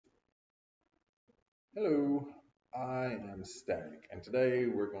Hello, I am Static, and today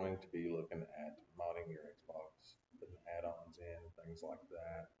we're going to be looking at modding your Xbox, putting add-ons in, things like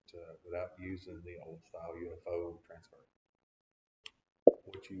that, without using the old style UFO transfer.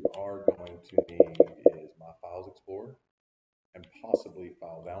 What you are going to need is my Files Explorer and possibly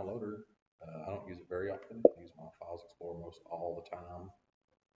File Downloader. I don't use it very often. I use my Files Explorer most all the time.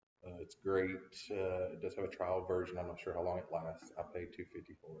 It's great. It does have a trial version. I'm not sure how long it lasts. I paid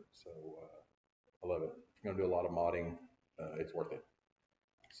 $250 for it, so I love it. If you're going to do a lot of modding, it's worth it.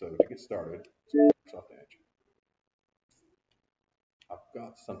 So to get started, off the edge. I've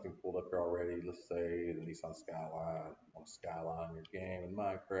got something pulled up here already. Let's say the Nissan Skyline. You want to skyline your game in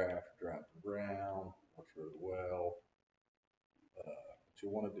Minecraft, drive around, works really well. What you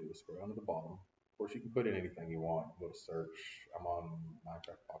want to do is scroll down to the bottom. Of course, you can put in anything you want. Go to search. I'm on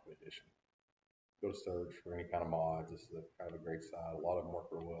Minecraft Pocket Edition. Go to search for any kind of mods. This is kind of a great site. A lot of them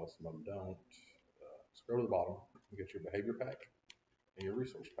work real well. Some of them don't. Scroll to the bottom. You get your behavior pack and your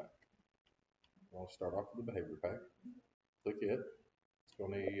resource pack. You want to start off with the behavior pack. Click it. It's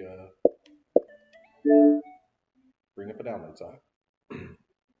going to bring up a download site.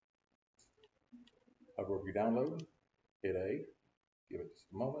 Hover over your download, hit A, give it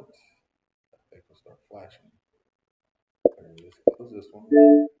just a moment. That thing will start flashing. There it is. Close this one.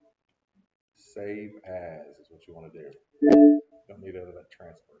 Save as is what you want to do. You don't need any of that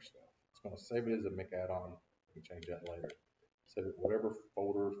transfer stuff. It's going to save it as a Mic add-on. You can change that later. Save it whatever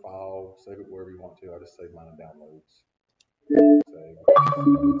folder, file, save it wherever you want to. I just save mine in downloads. Save.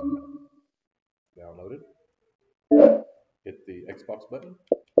 Download it. Hit the Xbox button.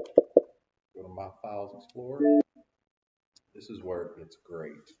 Go to My Files Explorer. This is where it gets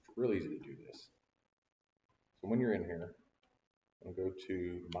great. It's really easy to do this. So when you're in here, I'm going to go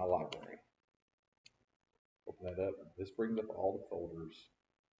to My Library. Open that up. This brings up all the folders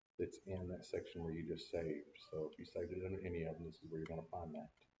that's in that section where you just saved. So if you saved it under any of them, this is where you're going to find that.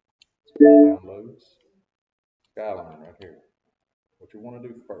 So downloads, Skyline right here. What you want to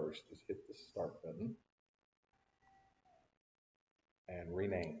do first is hit the Start button and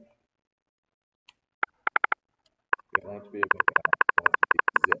rename. You don't want it to be a Mic add-on. You want it to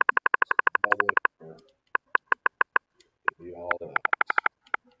be zip. So all the way here. It'll be all that.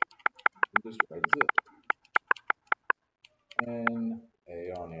 And just write zip. And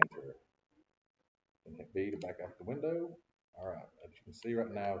A on enter. And hit B to back out the window. All right, as you can see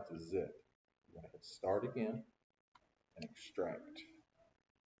right now, it's a zip. You want to hit start again and extract.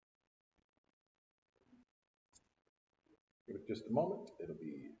 Give it just a moment, it'll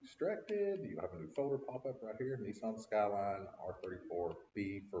be extracted. You have a new folder pop up right here, Nissan Skyline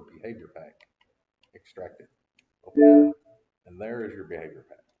R34B for behavior pack. Extract it. Open it, and there is your behavior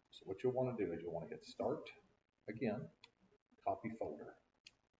pack. So what you'll want to do is you'll want to hit start again, copy folder.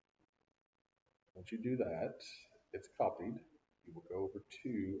 Once you do that, it's copied. You will go over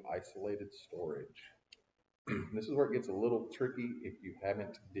to isolated storage. This is where it gets a little tricky if you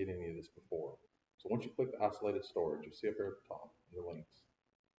haven't did any of this before. So once you click the isolated storage, you'll see up here at the top, the links.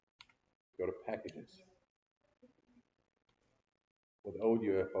 Go to packages. With the old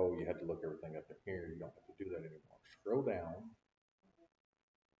UFO, you had to look everything up in here. You don't have to do that anymore. Scroll down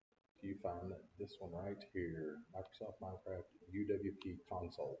till you find this one right here, Microsoft Minecraft UWP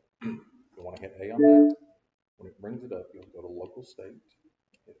console. You want to hit A on that. When it brings it up, you'll go to local state,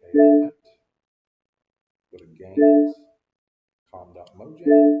 hit A on that, go to games,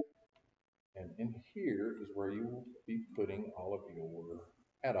 com.mojang, and in here is where you will be putting all of your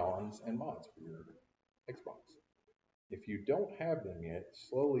add-ons and mods for your Xbox. If you don't have them yet,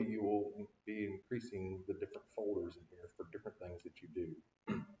 slowly you will be increasing the different folders in here for different things that you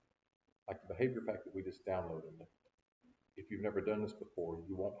do. Like the behavior pack that we just downloaded. If you've never done this before,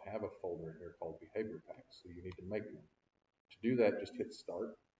 you won't have a folder in here called behavior packs, so you need to make one. To do that, just hit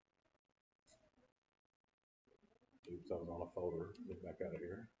start. Oops, I was on a folder. Get back out of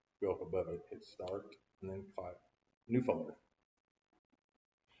here. Go up above it, hit start, and then click new folder.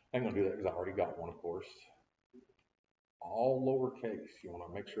 I'm going to do that because I already got one, of course. All lowercase. You want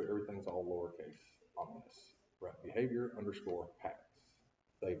to make sure everything's all lowercase on this. Right, behavior underscore packs.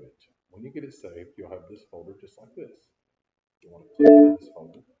 Save it. When you get it saved, you'll have this folder just like this. You want to click on this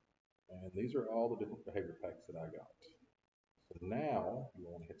folder, and these are all the different behavior packs that I got. So now you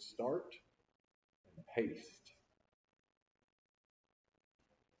want to hit start and paste.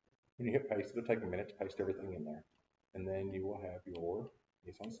 When you hit paste, it'll take a minute to paste everything in there. And then you will have your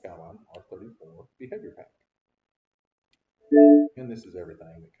Nissan Skyline R34 behavior pack. And this is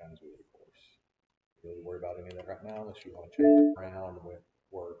everything that comes with it, of course. You don't really worry about any of that right now unless you want to change it around the way it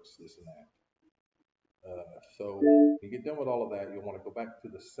works, this and that. So when you get done with all of that, you'll want to go back to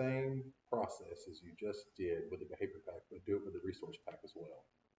the same process as you just did with the behavior pack, but do it with the resource pack as well.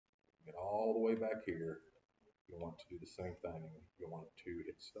 Get all the way back here. You'll want to do the same thing. You'll want to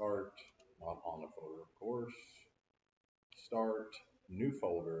hit start, not on the folder, of course. Start, new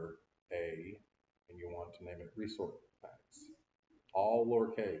folder, A, and you want to name it resource packs. All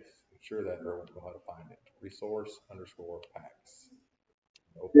lowercase. Ensure that everyone will know how to find it. Resource underscore packs.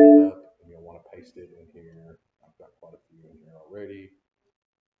 Open it up, and you'll want to paste it in here. I've got quite a few in here already.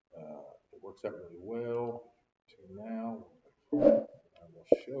 It works out really well. So now I will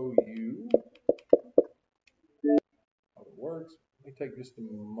show you how it works. Let me take just a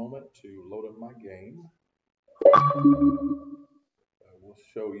moment to load up my game. I will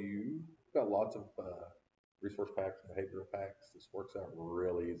show you. We've got lots of resource packs and behavioral packs. This works out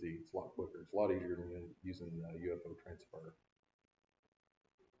really easy. It's a lot quicker. It's a lot easier than using UFO Transfer.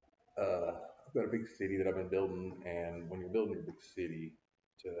 I've got a big city that I've been building, and when you're building your big city,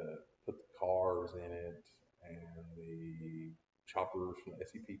 to put the cars in it and the choppers from the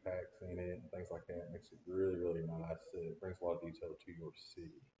SCP packs in it and things like that makes it really, really nice. It brings a lot of detail to your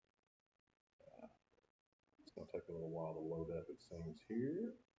city. It's going to take a little while to load up, it seems,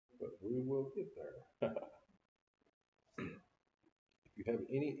 here, but we will get there. If you have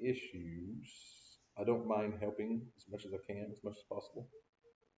any issues, I don't mind helping as much as I can, as much as possible.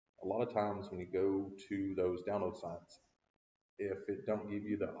 A lot of times when you go to those download sites, if it don't give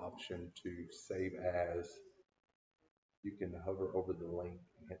you the option to save as, you can hover over the link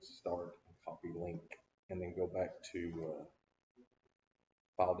and hit start and copy link, and then go back to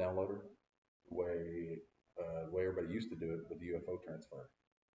file downloader, the way everybody used to do it with the UFO transfer.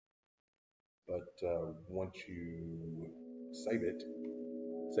 But once you save it,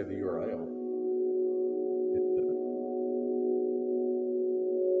 save the URL,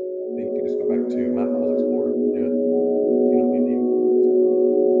 then you can just go back to My Files Explorer and do it. You don't need the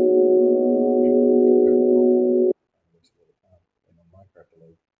Minecraft to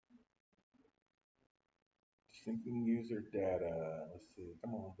load. Syncing user data. Let's see.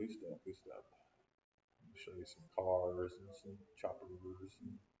 Come on, boost up, boost up. I'll show you some cars and some choppers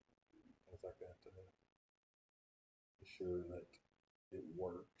and things like that to ensure that it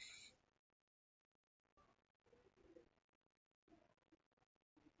works.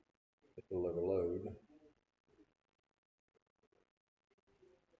 Hit the lever load.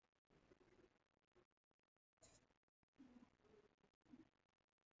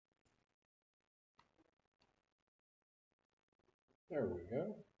 There we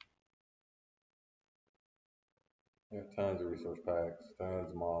go. I got tons of resource packs, tons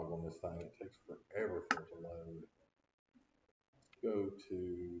of mods on this thing. It takes forever for it to load. Let's go to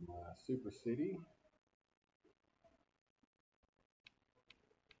my super city.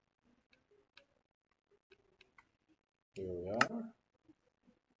 Here we are.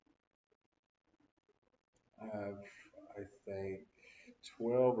 I have, I think,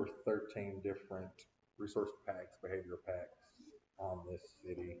 12 or 13 different resource packs, behavior packs on this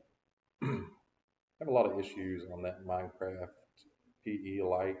city. I have a lot of issues on that Minecraft PE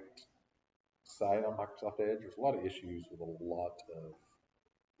Lite site on Microsoft Edge. There's a lot of issues with a lot of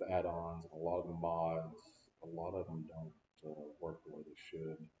the add-ons, a lot of the mods. A lot of them don't work the way they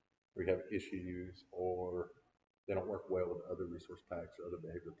should. We have issues, or they don't work well with other resource packs or other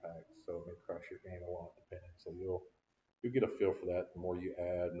behavior packs, so it may crash your game a lot depending. So you'll get a feel for that. The more you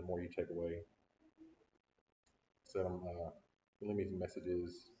add and the more you take away. Set them, leave me some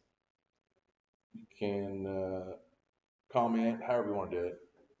messages. You can comment however you want to do it,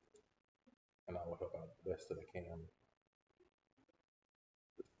 and I will help out the best that I can.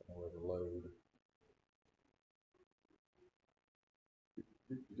 However, load.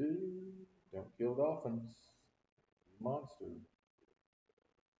 Don't kill dolphins. Monster.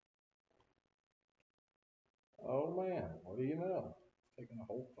 Oh man, what do you know? It's taking a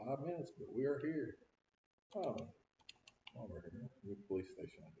whole 5 minutes, but we are here. Oh, over here. New police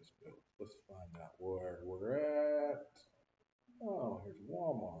station I just built. Let's find out where we're at. Oh, here's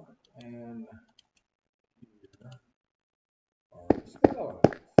Walmart. And here are the skylines.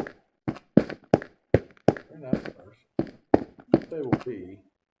 Very nice first. They will be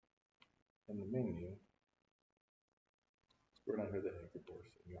in the menu. Scroll down here to the exit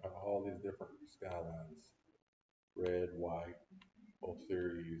course. And you'll have all these different skylines. Red, white, both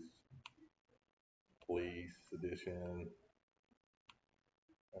series, police edition.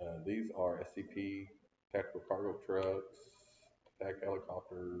 These are SCP tactical cargo trucks, attack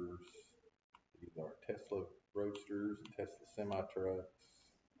helicopters. These are Tesla roadsters, Tesla semi trucks,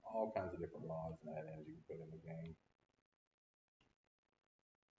 all kinds of different mods and add-ins you can put in the game.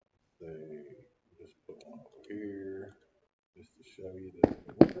 just put one over here just to show you that it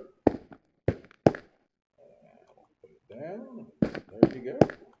will work. Put it down. There you go.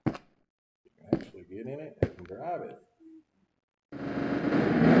 You can actually get in it and drive it.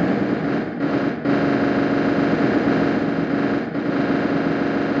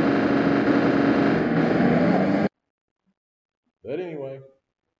 But anyway,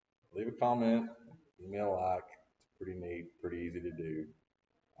 leave a comment, give me a like. It's pretty neat, pretty easy to do.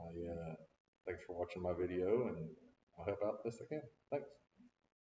 Thanks for watching my video, and I'll help out best I can. Thanks.